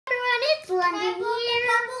it's London here.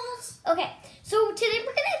 Okay, so today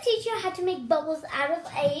we're gonna teach you how to make bubbles out of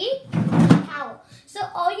a towel. So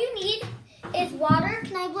all you need is water.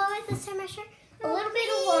 Can I blow it this time, Asher? A little bit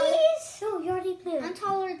of water. No, you already blew. I'm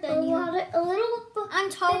taller than you. A little. I'm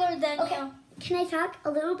taller than you. Can I talk? A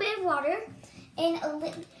little bit of water and a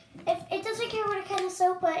little. If it doesn't care what kind of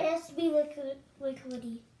soap, but it has to be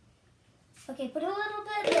liquidy. Okay, put a little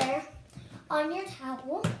bit there on your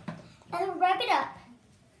towel and then wrap it up.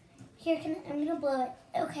 Here, I'm gonna blow it.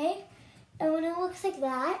 Okay, and when it looks like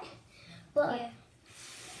that, blow it.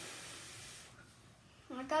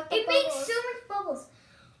 I got the It bubbles. makes so much bubbles.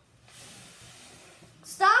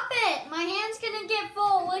 Stop it! My hand's gonna get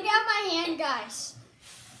full. Look at my hand, guys.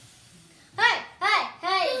 Hey!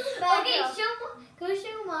 Okay, go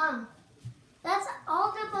show Mom. That's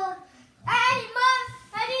all the bubbles. Hey, Mom!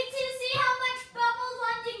 I need to see how much bubbles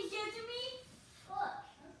London gives to me. Look.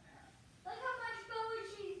 Look how much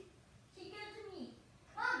bubbles she gives to me.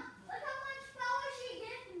 Mom, look how much bubbles she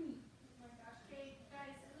gives me. Oh my gosh. Okay,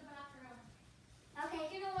 guys, in the bathroom. Okay,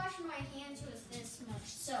 I'm gonna wash my hands with this much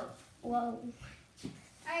soap. Whoa.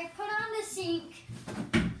 Alright, put on the sink.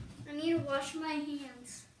 I need to wash my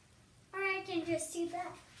hands. Or I can just do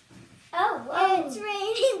that. Oh, whoa. It's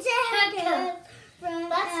raining down.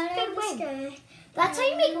 That's a good way. That's how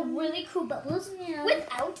you make really cool bubbles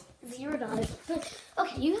without $0.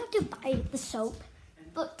 Okay, you have to buy the soap,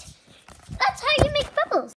 but that's how you make bubbles.